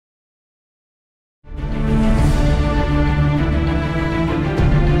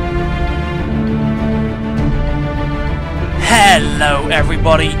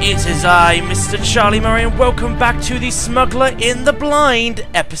everybody, it is I, Mr. Charlie Murray, and welcome back to the Smuggler in the Blind,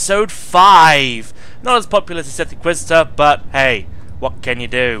 Episode 5. Not as popular as the Inquisitor, but hey, what can you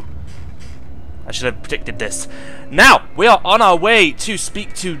do? I should have predicted this. Now, we are on our way to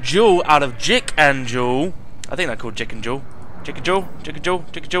speak to Jewel out of Jick and Jewel. I think they're called Jick and Jewel. Jick and Jewel, Jick and Jewel,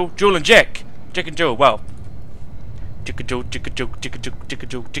 Jick and Jewel, Jewel and Jick. Jick and Jewel, well. Jick and Jewel, Jick and Jewel, Jick and Jewel, Jick and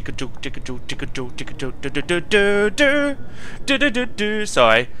Jewel, Jick and Jewel, Jick and Jewel, Jick and Jewel, Jick and Jewel, do.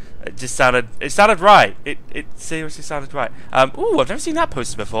 Sorry, it sounded right. It seriously sounded right. Ooh, I've never seen that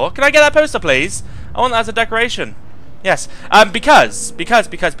poster before. Can I get that poster, please? I want that as a decoration. Yes. Because of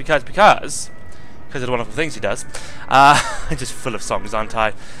the wonderful things he does. Just full of songs, aren't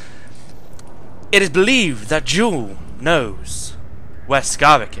I? It is believed that Jewel knows where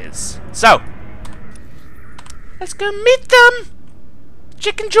Skavak is. So, let's go meet them.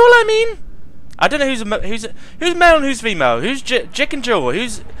 Jick and Jewel, I mean. I don't know who's male and who's female. Who's Jick and Jewel?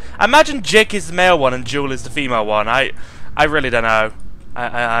 I imagine Jick is the male one and Jewel is the female one. I really don't know.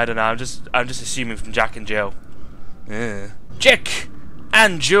 I don't know. I'm just assuming from Jack and Jill. Jick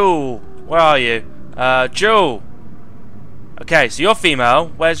and Jewel, where are you? Jewel. Okay, so you're female.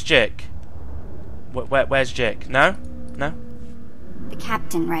 Where's Jick? Where's Jick? No? The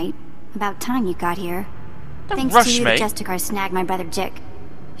captain, right? About time you got here. Don't Thanks to you, the SWTOR snagged my brother Jick.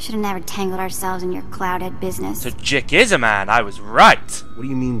 Should have never tangled ourselves in your cloudhead business. So Jick is a man. I was right. What do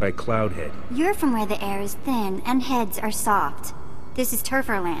you mean by cloudhead? You're from where the air is thin and heads are soft. This is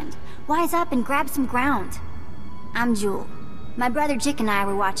Turferland. Wise up and grab some ground. I'm Jewel. My brother Jick and I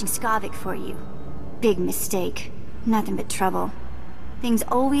were watching Skavak for you. Big mistake. Nothing but trouble. Things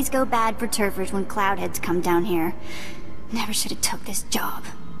always go bad for turfers when cloudheads come down here. Never should have took this job.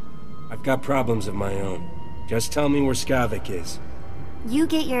 I've got problems of my own. Just tell me where Skavak is. You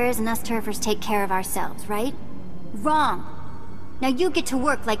get yours and us turfers take care of ourselves, right? Wrong. Now you get to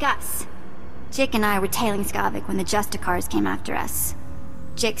work like us. Jick and I were tailing Skavak when the SWTORs came after us.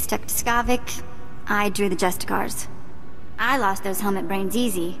 Jick stuck to Skavak, I drew the SWTORs. I lost those helmet brains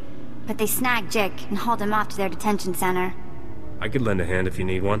easy, but they snagged Jick and hauled him off to their detention center. I could lend a hand if you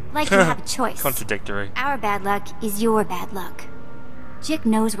need one. Like you have a choice. Contradictory. Our bad luck is your bad luck. Jick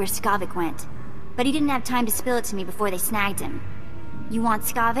knows where Skavak went, but he didn't have time to spill it to me before they snagged him. You want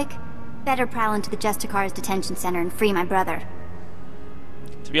Skavak? Better prowl into the SWTOR's detention center and free my brother.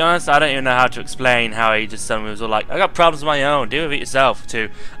 To be honest, I don't even know how to explain how he just suddenly was all like, I got problems of my own, deal with it yourself, to,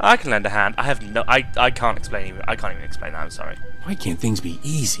 I can lend a hand. I can't even explain that, I'm sorry. Why can't things be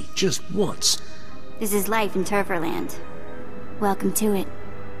easy, just once? This is life in Turferland. Welcome to it.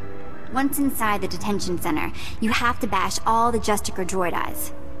 Once inside the detention center, you have to bash all the SWTOR droid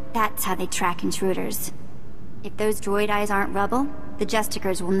eyes. That's how they track intruders. If those droid eyes aren't rubble, the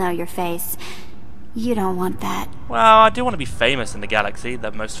SWTORs will know your face. You don't want that. Well, I do want to be famous in the galaxy,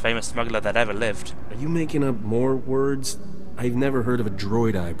 the most famous smuggler that ever lived. Are you making up more words? I've never heard of a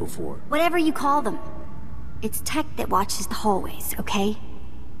droid eye before. Whatever you call them. It's tech that watches the hallways, okay?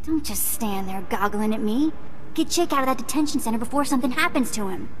 Don't just stand there goggling at me. Get Jick out of that detention center before something happens to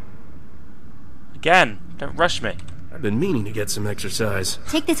him. Again, don't rush me. I've been meaning to get some exercise.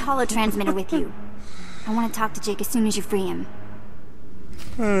 Take this holo transmitter with you. I want to talk to Jick as soon as you free him.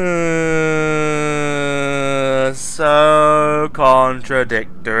 So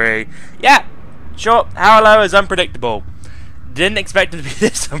contradictory. Yeah, sure, Haralow is unpredictable. Didn't expect him to be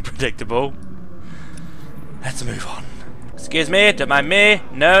this unpredictable. Let's move on. Excuse me, don't mind me.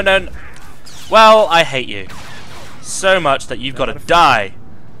 No. Well, I hate you so much that you've got to die.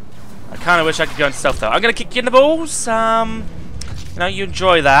 I kind of wish I could go into stealth though. I'm going to kick you in the balls. You know, you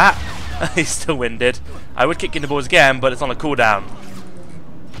enjoy that. He's still winded. I would kick you in the balls again, but it's on a cooldown.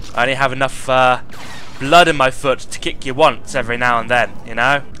 I only have enough blood in my foot to kick you once every now and then, you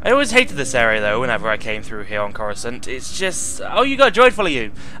know? I always hated this area though, whenever I came through here on Coruscant. It's just, oh, you got a droid full of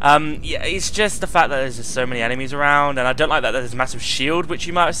you. Yeah, it's just the fact that there's just so many enemies around, and I don't like that there's a massive shield, which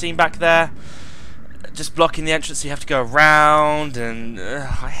you might have seen back there. Just blocking the entrance, so you have to go around, and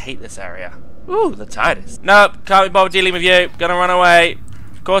I hate this area. Ooh, the tightest. Nope, can't be bothered dealing with you. Gonna run away.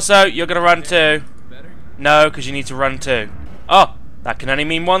 Corso, you're gonna run too. No, because you need to run too. Oh, that can only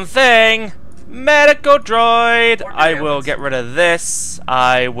mean one thing. Medical droid. I will get rid of this.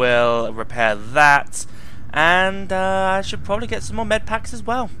 I will repair that. And I should probably get some more med packs as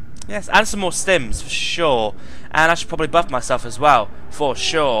well. Yes, and some more stims for sure. And I should probably buff myself as well, for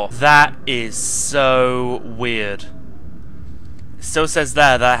sure. That is so weird. It still says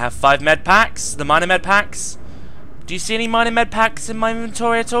there that I have 5 med packs, the minor med packs. Do you see any minor med packs in my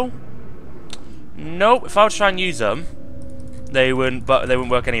inventory at all? Nope. If I were to try and use them, they wouldn't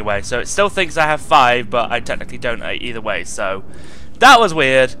work anyway. So it still thinks I have 5, but I technically don't either way. So That was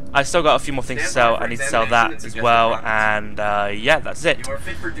weird. I still got a few more things to sell. I need to sell that as well, and yeah, that's it. You are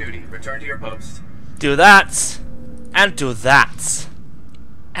fit for duty. Return to your post. Do that, and do that,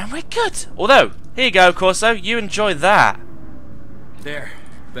 and we're good. Although, here you go, Corso. You enjoy that. There.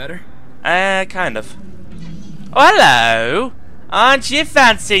 Better? Kind of. Oh, hello. Aren't you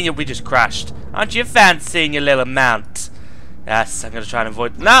fancying your... We just crashed. Aren't you fancying your little mount? Yes, I'm going to try and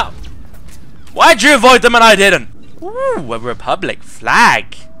avoid... No! Why'd you avoid them and I didn't? Ooh, a Republic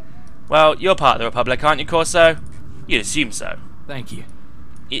flag. Well, you're part of the Republic, aren't you, Corso? You'd assume so. Thank you.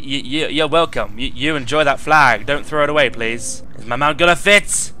 You're welcome. You enjoy that flag. Don't throw it away, please. Is my mount gonna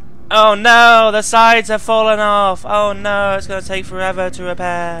fit? Oh no, the sides have fallen off. Oh no, it's gonna take forever to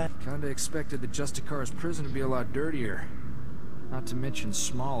repair. Kinda expected the Justicar's prison to be a lot dirtier. Not to mention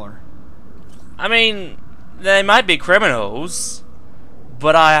smaller. I mean, they might be criminals,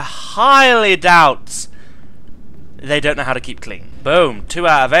 but I highly doubt they don't know how to keep clean. Boom, 2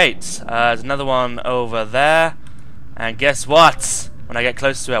 out of 8. There's another one over there. And guess what? When I get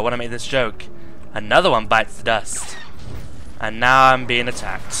close to it, I want to make this joke. Another one bites the dust. And now I'm being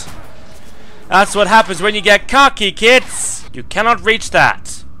attacked. That's what happens when you get cocky, kids. You cannot reach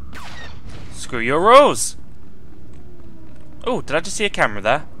that. Screw your rules. Oh, did I just see a camera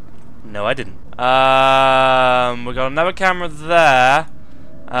there? No, I didn't. We got another camera there.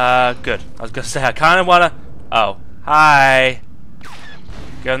 Good. I was gonna say I kind of wanna. Oh, hi.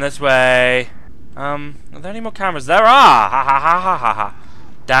 Going this way. Are there any more cameras? There are. Ha ha ha ha ha ha.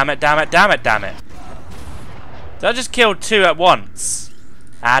 Damn it! Damn it! Damn it! Damn it! Did I just kill 2 at once?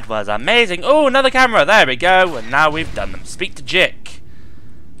 That was amazing. Oh, another camera. There we go. And now we've done them. Speak to Jick.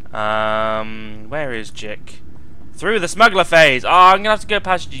 Where is Jick? Through the smuggler phase. Oh, I'm gonna have to go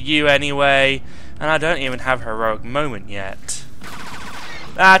past you anyway. And I don't even have heroic moment yet.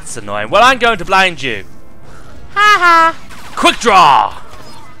 That's annoying. Well, I'm going to blind you. Ha ha. Quick draw.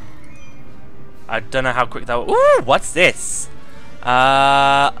 I don't know how quick that was. Ooh, what's this?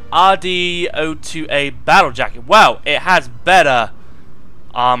 RD02A battle jacket. Well, it has better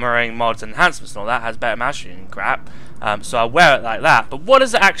armoring mods, enhancements, and all that. Has better mastery and crap. So I'll wear it like that. But what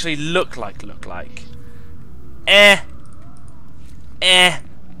does it actually look like? My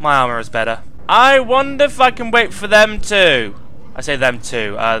armor is better. I wonder if I can wait for them to. I say them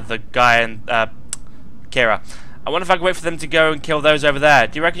too. The guy and Kira. I wonder if I can wait for them to go and kill those over there.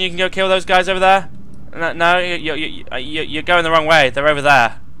 Do you reckon you can go kill those guys over there? No, you're going the wrong way. They're over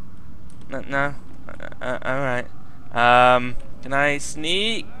there. No. Alright. Can I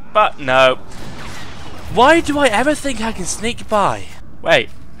sneak? But no. Why do I ever think I can sneak by? Wait,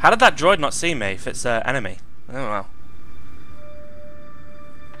 how did that droid not see me if it's an enemy? I don't know.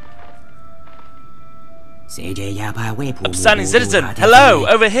 Upstanding citizen, hello,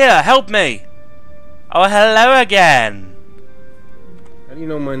 over here, help me! Oh, hello again. How do you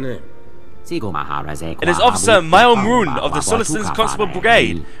know my name? It is Officer Mile Maroon of the Solistans Constable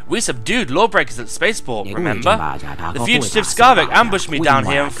Brigade. We subdued lawbreakers at Spaceport, remember? The fugitive Skavak ambushed me down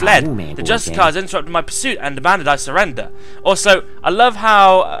here and fled. The Justicars interrupted my pursuit and demanded I surrender. Also, I love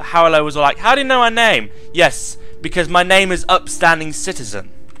how Haralow was all like, how do you know my name? Yes, because my name is Upstanding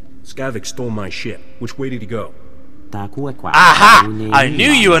Citizen. Skavak stole my ship. Which way did he go? Aha! I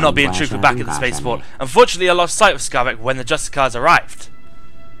knew you were not being truthful back at the Spaceport. Unfortunately, I lost sight of Skavak when the Justicars arrived.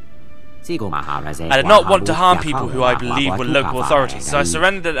 I did not want to harm people who I believe were local authorities, so I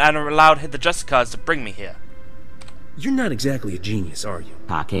surrendered and allowed the Justicars to bring me here. You're not exactly a genius, are you?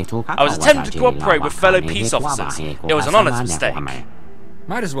 I was attempting to cooperate with fellow peace officers. It was an honest mistake.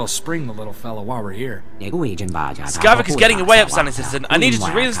 Might as well spring the little fellow while we're here. Skavak is getting away, Upstanding Citizen. I need you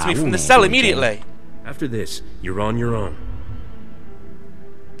to release me from the cell immediately. After this, you're on your own.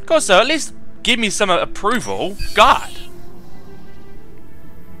 Of course, so at least give me some approval. God.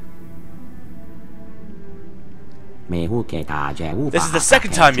 This is the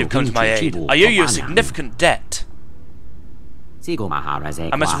second time you've come to my aid. I owe you a significant debt.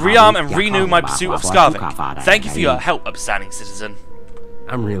 I must rearm and renew my pursuit of Skavak. Thank you for your help, Upstanding Citizen.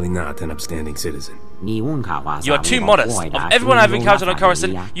 I'm really not an upstanding citizen. You are too modest. Of everyone I've encountered on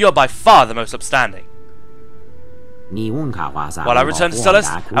Coruscant, you are by far the most upstanding. While I return to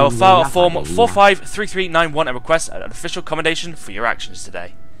Sullust, I will file a Form 453391 and request an official commendation for your actions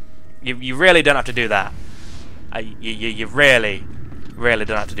today. You really don't have to do that. You really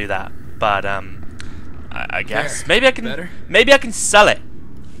don't have to do that. But I guess maybe I can sell it.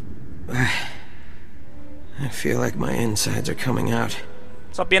 I feel like my insides are coming out.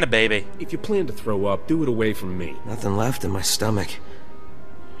 Stop being a baby. If you plan to throw up, do it away from me. Nothing left in my stomach.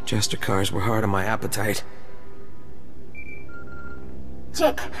 Justicars were hard on my appetite.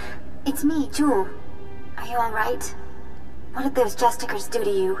 Jick, it's me, Jewel. Are you alright? What did those Justicars do to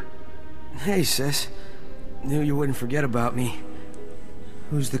you? Hey, sis. Knew you wouldn't forget about me.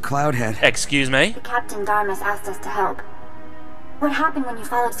 Who's the Cloudhead? Excuse me? The Captain Darmus asked us to help. What happened when you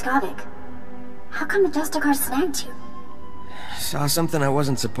followed Skavak? How come the Justicars snagged you? Saw something I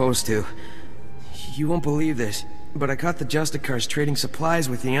wasn't supposed to. You won't believe this, but I caught the Justicars trading supplies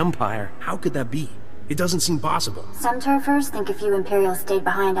with the Empire. How could that be? It doesn't seem possible. Some turfers think a few Imperials stayed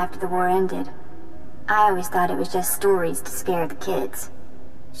behind after the war ended. I always thought it was just stories to scare the kids.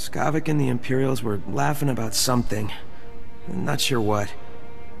 Skavak and the Imperials were laughing about something. I'm not sure what.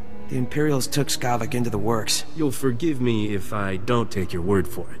 The Imperials took Skavak into the works. You'll forgive me if I don't take your word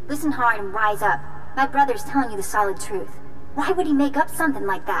for it. Listen hard and wise up. My brother's telling you the solid truth. Why would he make up something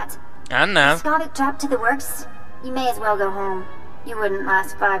like that? I know. If Skavak dropped to the works, you may as well go home. You wouldn't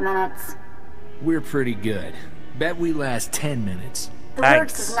last 5 minutes. We're pretty good. Bet we last 10 minutes. The Thanks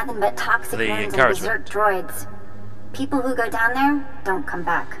works is nothing but toxic for the worms and encouragement. berserk droids. People who go down there don't come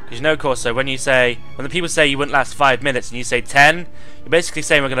back. Because you know, Corso, when the people say you wouldn't last 5 minutes and you say 10, you're basically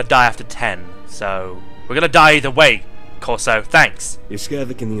saying we're going to die after 10. So, we're going to die either way, Corso. Thanks. If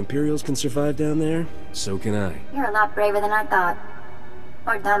Skavak and the Imperials can survive down there, so can I. You're a lot braver than I thought.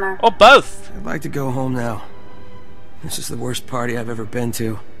 Or dumber. Or both. I'd like to go home now. This is the worst party I've ever been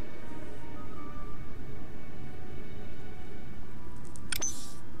to.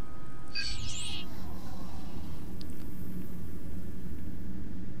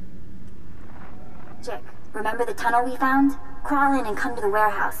 Jick, remember the tunnel we found? Crawl in and come to the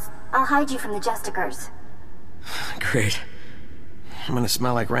warehouse. I'll hide you from the Justicars. Great. I'm gonna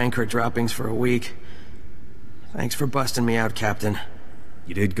smell like Rancor droppings for a week. Thanks for busting me out, Captain.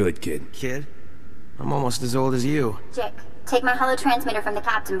 You did good, kid. Kid? I'm almost as old as you. Jick, take my holo transmitter from the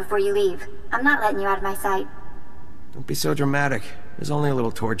captain before you leave. I'm not letting you out of my sight. Don't be so dramatic. There's only a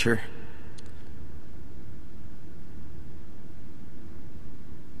little torture.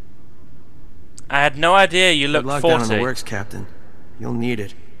 I had no idea you looked Good luck 40. down in the works, Captain. You'll need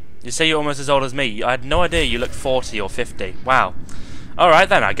it. You say you're almost as old as me. I had no idea you looked 40 or 50. Wow. Alright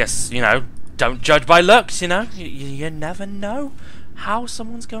then, I guess, you know, don't judge by looks, you know. You never know how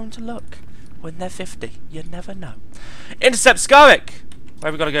someone's going to look when they're 50. You never know. Intercept Skavak!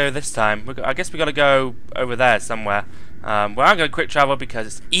 Where have we got to go this time? I guess we got to go over there somewhere. Well, I'm going to quick travel because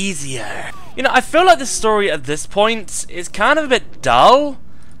it's easier. You know, I feel like the story at this point is kind of a bit dull.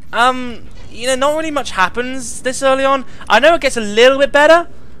 You know, not really much happens this early on. I know it gets a little bit better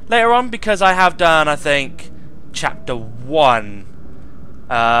later on because I have done, I think, chapter 1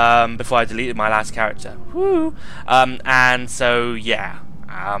 before I deleted my last character. Woo! And so, yeah.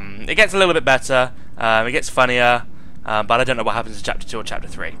 It gets a little bit better. It gets funnier. But I don't know what happens in chapter 2 or chapter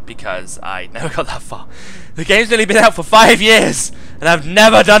 3 because I never got that far. The game's nearly been out for 5 years and I've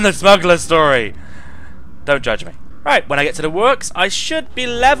never done the Smuggler story. Don't judge me. Right, when I get to the works, I should be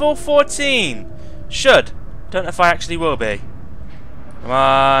level 14. Should. Don't know if I actually will be. Come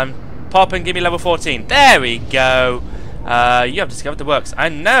on. Pop and give me level 14. There we go. You have discovered the works. I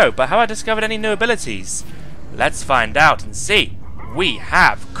know, but have I discovered any new abilities? Let's find out and see. We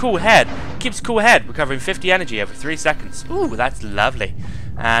have Cool Head. Keeps Cool Head, recovering 50 energy every 3 seconds. Ooh, that's lovely.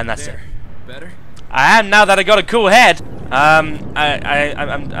 And that's it. Better? I am now that I got a cool head.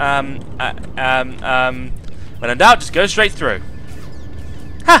 When in doubt, just go straight through.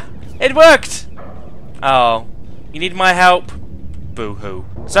 Ha! It worked! Oh. You need my help? Boo-hoo.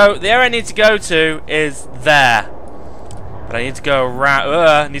 So, the area I need to go to is there. But I need to go around.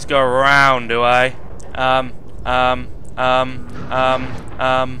 I need to go around, do I?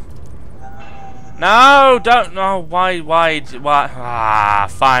 No, don't. No, why? Ah,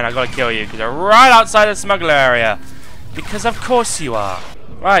 fine, I gotta kill you because you're right outside the smuggler area. Because of course you are.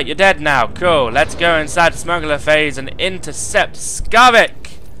 Right, you're dead now. Cool. Let's go inside the smuggler phase and intercept Skavak.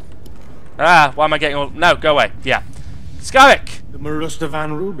 Ah, why am I getting all... No, go away. Yeah. Skavak! The Marusta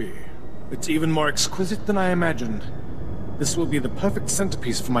Van Ruby. It's even more exquisite than I imagined. This will be the perfect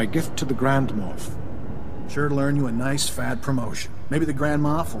centerpiece for my gift to the Grand Morph. Sure to learn you a nice fat promotion. Maybe the Grand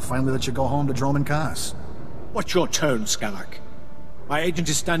Moff will finally let you go home to Droman Kaas. Watch your tone, Skavak. My agent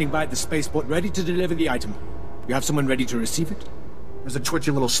is standing by at the spaceport ready to deliver the item. You have someone ready to receive it? There's a twitchy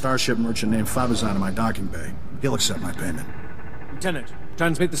little starship merchant named Fabazan in my docking bay. He'll accept my payment. Lieutenant,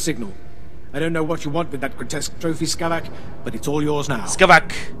 transmit the signal. I don't know what you want with that grotesque trophy, Skavak, but it's all yours now.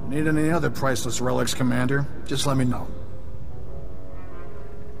 Skavak! Need any other priceless relics, Commander? Just let me know.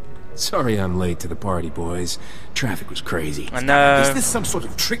 Sorry I'm late to the party, boys. Traffic was crazy. I know. Is this some sort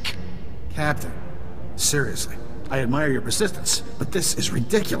of trick? Captain, seriously, I admire your persistence, but this is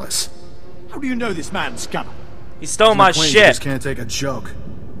ridiculous. How do you know this man, Skavak? He stole my You shit. just can't take a joke.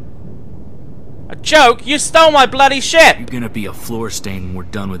 A joke? You stole my bloody ship! You're gonna be a floor stain when we're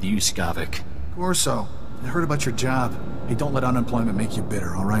done with you, Skavak. Corso, I heard about your job. Hey, don't let unemployment make you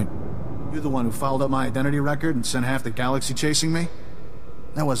bitter, alright? You're the one who fouled up my identity record and sent half the galaxy chasing me?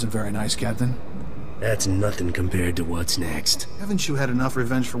 That wasn't very nice, Captain. That's nothing compared to what's next. Haven't you had enough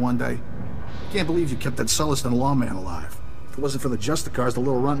revenge for one day? Can't believe you kept that Sulluston lawman alive. If it wasn't for the Justicars, the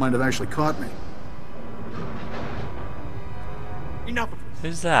little runt might have actually caught me. Enough.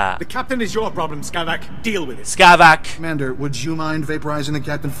 Who's that? The captain is your problem, Skavak. Deal with it. Skavak! Commander, would you mind vaporizing the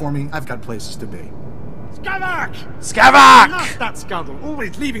captain for me? I've got places to be. Skavak! Skavak! Not that scoundrel,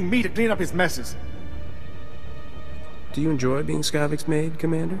 always leaving me to clean up his messes. Do you enjoy being Skavak's maid,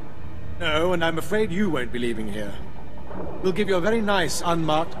 Commander? No, and I'm afraid you won't be leaving here. We'll give you a very nice,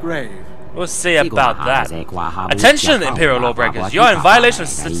 unmarked grave. We'll see about that. Attention, Imperial Lawbreakers! You are in violation of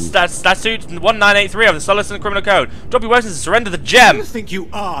Statute 1983 of the Sulluston Criminal Code. Drop your weapons and surrender the gem! You think you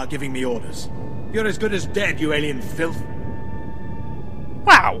are giving me orders? You're as good as dead, you alien filth.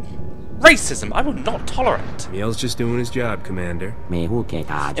 Wow! Racism I will not tolerate. Miel's just doing his job, Commander.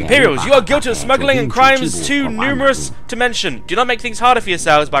 Imperials, you are guilty of smuggling and crimes too numerous to mention. Do not make things harder for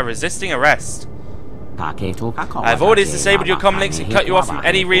yourselves by resisting arrest. I have already disabled your comlinks and cut you off from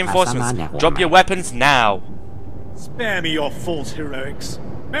any reinforcements. Drop your weapons now. Spare me your false heroics.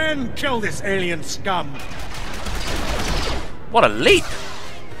 Men, kill this alien scum. What a leap!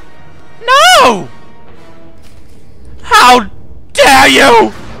 No! How dare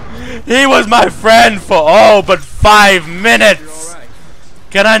you! He was my friend for all but 5 minutes!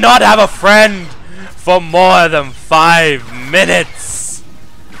 Can I not have a friend for more than 5 minutes?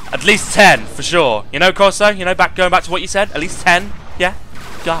 At least 10, for sure. You know, Corso? You know, going back to what you said? At least 10? Yeah?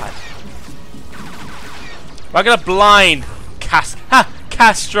 God. We're gonna blind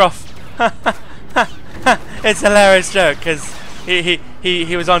Castroff. It's a hilarious joke, because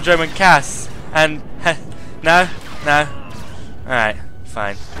he was on German Cass, and no? Alright,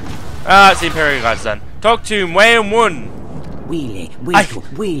 fine. It's the Imperial guys then. Talk to Wei Mun.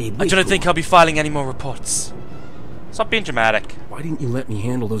 I don't think I'll be filing any more reports. Stop being dramatic. Why didn't you let me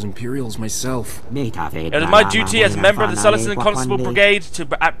handle those Imperials myself? It is my duty as a member of the Sulluston Constable Brigade to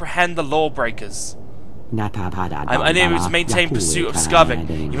apprehend the lawbreakers. I'm unable to maintain pursuit of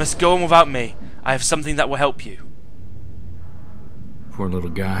Skavak. You must go on without me. I have something that will help you. Poor little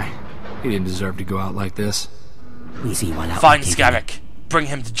guy. He didn't deserve to go out like this. Find Skavak. Bring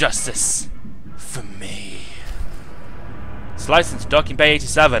him to justice. For me. Slice into Docking Bay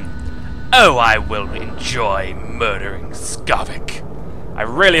 87. Oh, I will enjoy murdering Skavak. I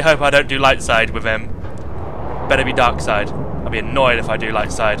really hope I don't do light side with him. Better be dark side. I'll be annoyed if I do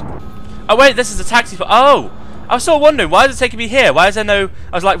light side. Oh wait, this is a taxi for— oh! I was sort of wondering, why is it taking me here? Why is there no—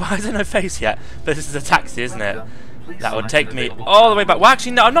 I was like, why is there no face yet? But this is a taxi, isn't it? That would take me all the way back. Well,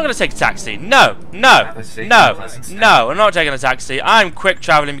 actually, no, I'm not going to take a taxi. No, I'm not taking a taxi. I'm quick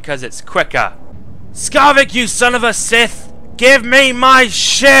traveling because it's quicker. Skavak, you son of a Sith! Give me my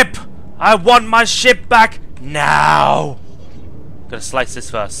ship! I want my ship back now! Gotta slice this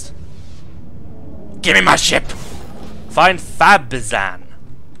first. Give me my ship! Find Fabizan.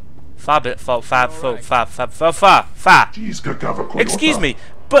 Excuse me,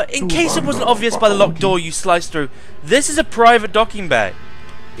 but in case it wasn't obvious by the locked door you sliced through, this is a private docking bay.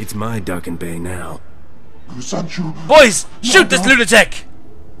 It's my docking bay now. Boys, shoot this lunatic!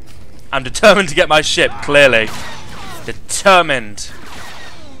 I'm determined to get my ship, clearly. Determined.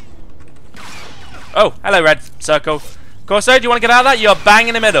 Oh, hello, Red Circle. Corso, do you want to get out of that? You're bang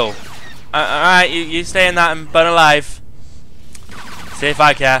in the middle. Alright, you stay in that and burn alive. See if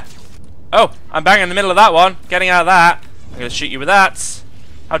I care. Oh, I'm bang in the middle of that one. Getting out of that. I'm going to shoot you with that.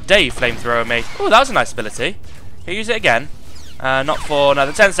 How dare you flamethrower me? Oh, that was a nice ability. He'll use it again. Not for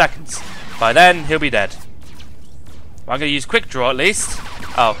another 10 seconds. By then, he'll be dead. Well, I'm going to use quick draw at least.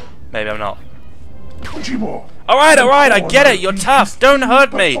 Oh, maybe I'm not. Alright, I get it. You're tough. Don't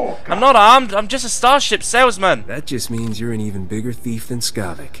hurt me. I'm not armed. I'm just a starship salesman. That just means you're an even bigger thief than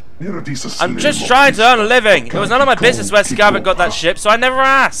Skavak. I'm just trying to earn a living. It was none of my business where Skavak got that ship, so I never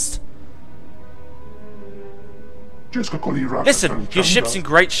asked. Listen, your ship's in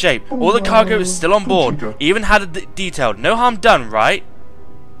great shape. All the cargo is still on board. Even had it detailed. No harm done, right?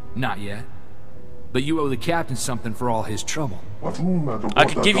 Not yet. But you owe the captain something for all his trouble. I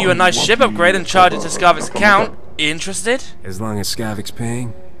could give you a nice ship upgrade and charge it to Skavak's account. Interested? As long as Skavak's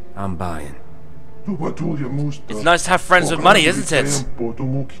paying, I'm buying. It's nice to have friends with money, isn't it?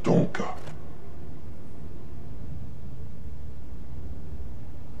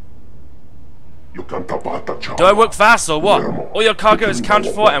 Do I work fast or what? All your cargo is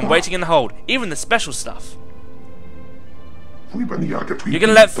accounted for and waiting in the hold. Even the special stuff. You're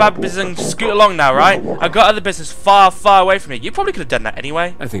gonna let Fab business scoot along now, right? I've got other business far, far away from here. You probably could have done that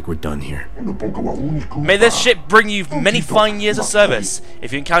anyway. I think we're done here. May this ship bring you many fine years of service.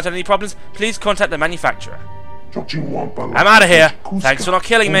 If you encounter any problems, please contact the manufacturer. I'm out of here. Thanks for not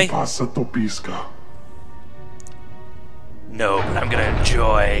killing me. No, but I'm gonna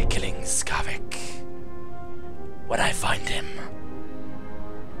enjoy killing Skavak when I find him.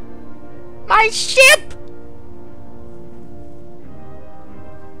 My ship!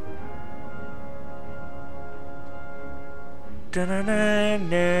 I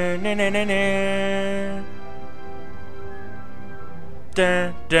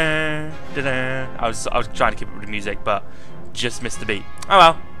was trying to keep up with the music, but just missed the beat. Oh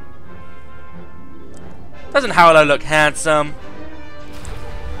well. Doesn't Haralow look handsome?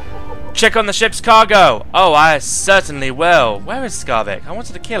 Check on the ship's cargo. Oh, I certainly will. Where is Skavak? I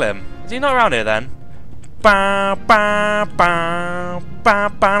wanted to kill him. Is he not around here then? I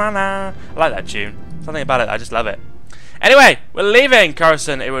like that tune. Something about it, I just love it. Anyway, we're leaving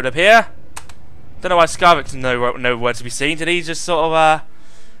Coruscant, it would appear. Don't know why Skavak's nowhere to be seen. Did he just sort of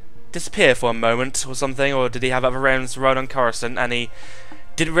disappear for a moment or something, or did he have other rounds to run on Coruscant and he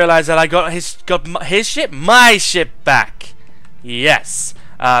didn't realise that I got his ship, my ship back? Yes.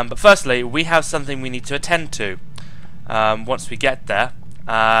 But firstly, we have something we need to attend to. Once we get there,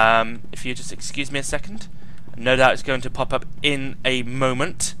 if you just excuse me a second, no doubt it's going to pop up in a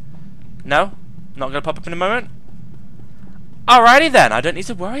moment. No, not going to pop up in a moment. Alrighty then, I don't need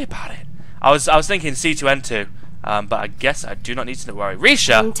to worry about it. I was thinking C2N2, but I guess I do not need to worry.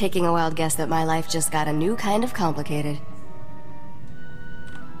 Risha! I'm taking a wild guess that my life just got a new kind of complicated.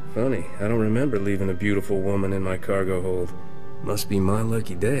 Funny, I don't remember leaving a beautiful woman in my cargo hold. Must be my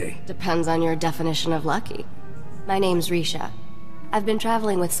lucky day. Depends on your definition of lucky. My name's Risha. I've been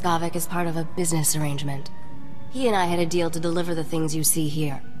traveling with Skavak as part of a business arrangement. He and I had a deal to deliver the things you see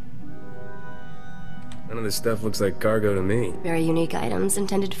here. None of this stuff looks like cargo to me. Very unique items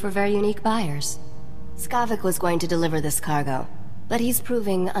intended for very unique buyers. Skavak was going to deliver this cargo, but he's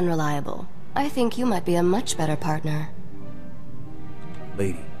proving unreliable. I think you might be a much better partner.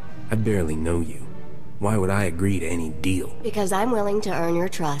 Lady, I barely know you. Why would I agree to any deal? Because I'm willing to earn your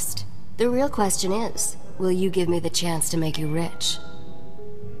trust. The real question is, will you give me the chance to make you rich?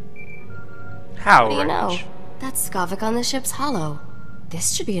 How What do you rich? know? That's Skavak on the ship's Haralow.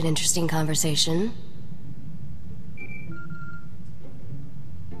 This should be an interesting conversation.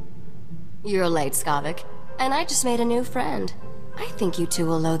 You're late, Skavak, and I just made a new friend. I think you two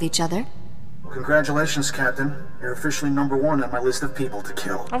will loathe each other. Congratulations, Captain. You're officially #1 on my list of people to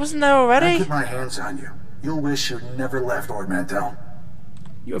kill. I wasn't there already? I get my hands on you. You'll wish you'd never left Ord Mantell.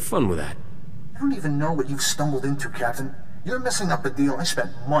 You have fun with that. I don't even know what you've stumbled into, Captain. You're messing up a deal I spent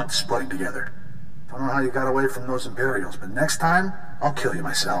months putting together. Don't know how you got away from those Imperials, but next time, I'll kill you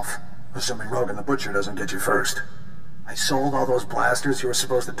myself. Assuming Rogan the Butcher doesn't get you first. I sold all those blasters you were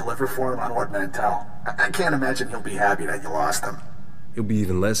supposed to deliver for him on Ord Mantell. I can't imagine he'll be happy that you lost them. He'll be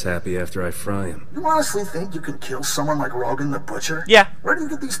even less happy after I fry him. You honestly think you can kill someone like Rogan the Butcher? Yeah. Where do you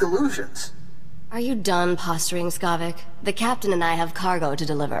get these delusions? Are you done posturing, Skavak? The captain and I have cargo to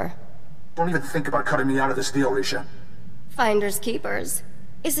deliver. Don't even think about cutting me out of this deal, Risha. Finders keepers.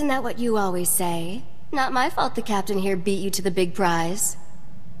 Isn't that what you always say? Not my fault the captain here beat you to the big prize.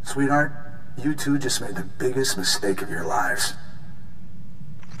 Sweetheart, you two just made the biggest mistake of your lives.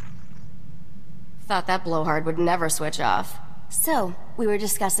 Thought that blowhard would never switch off. So, we were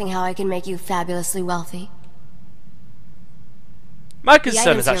discussing how I can make you fabulously wealthy. My The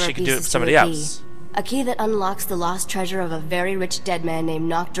concern is that items she here could are do it for pieces somebody to a key. else. A key that unlocks the lost treasure of a very rich dead man named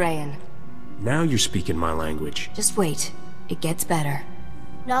Nock Drayen. Now you're speaking my language. Just wait. It gets better.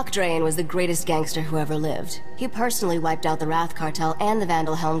 Nock Drayen was the greatest gangster who ever lived. He personally wiped out the Wrath Cartel and the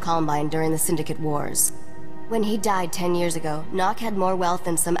Vandal Helm Combine during the Syndicate Wars. When he died 10 years ago, Nock had more wealth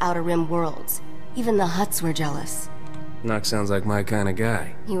than some Outer Rim worlds. Even the Hutts were jealous. Nock sounds like my kind of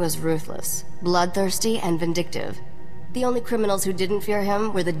guy. He was ruthless, bloodthirsty, and vindictive. The only criminals who didn't fear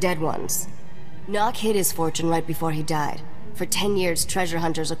him were the dead ones. Nock hid his fortune right before he died. For 10 years, treasure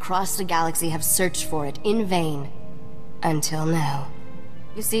hunters across the galaxy have searched for it in vain. Until now.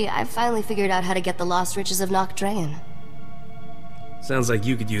 You see, I've finally figured out how to get the lost riches of Nock Drayen. Sounds like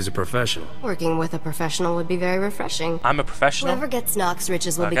you could use a professional. Working with a professional would be very refreshing. I'm a professional. Whoever gets Nock's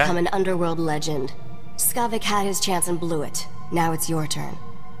riches will Okay. become an underworld legend. Skavak had his chance and blew it. Now it's your turn.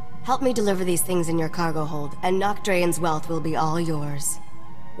 Help me deliver these things in your cargo hold, and Nock Drayen's wealth will be all yours.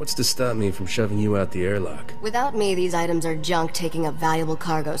 What's to stop me from shoving you out the airlock? Without me, these items are junk taking up valuable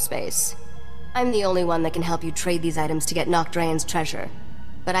cargo space. I'm the only one that can help you trade these items to get Nock Drayen's treasure.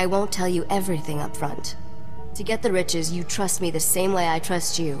 But I won't tell you everything up front. To get the riches, you trust me the same way I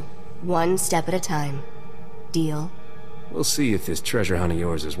trust you. One step at a time. Deal? We'll see if this treasure hunt of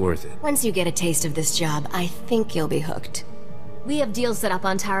yours is worth it. Once you get a taste of this job, I think you'll be hooked. We have deals set up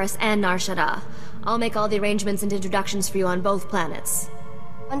on Taris and Nar Shaddaa. I'll make all the arrangements and introductions for you on both planets.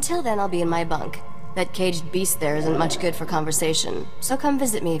 Until then, I'll be in my bunk. That caged beast there isn't much good for conversation, so come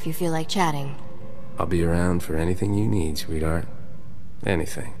visit me if you feel like chatting. I'll be around for anything you need, sweetheart.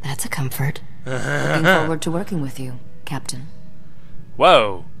 Anything. That's a comfort. Looking forward to working with you, Captain.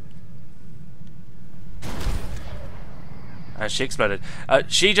 Whoa. She exploded.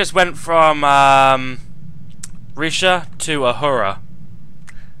 She just went from Risha to Ahura.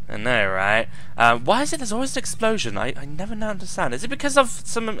 I know, right? Why is it there's always an explosion? I never understand. Is it because of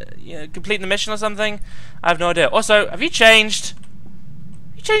some completing the mission or something? I have no idea. Also, have you changed?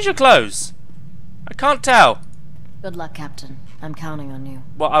 You changed your clothes? I can't tell. Good luck, Captain. I'm counting on you.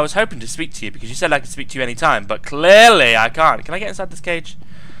 Well, I was hoping to speak to you because you said I could speak to you anytime, but clearly I can't. Can I get inside this cage?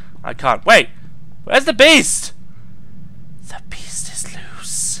 I can't. Wait, where's the beast? The beast is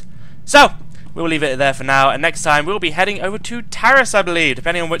loose. So, we'll leave it there for now, and next time we'll be heading over to Taris, I believe,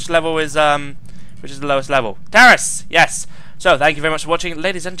 depending on which level is which is the lowest level. Taris, yes. So, thank you very much for watching,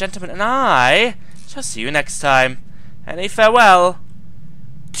 ladies and gentlemen, and I shall see you next time. And a farewell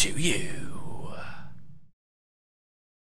to you.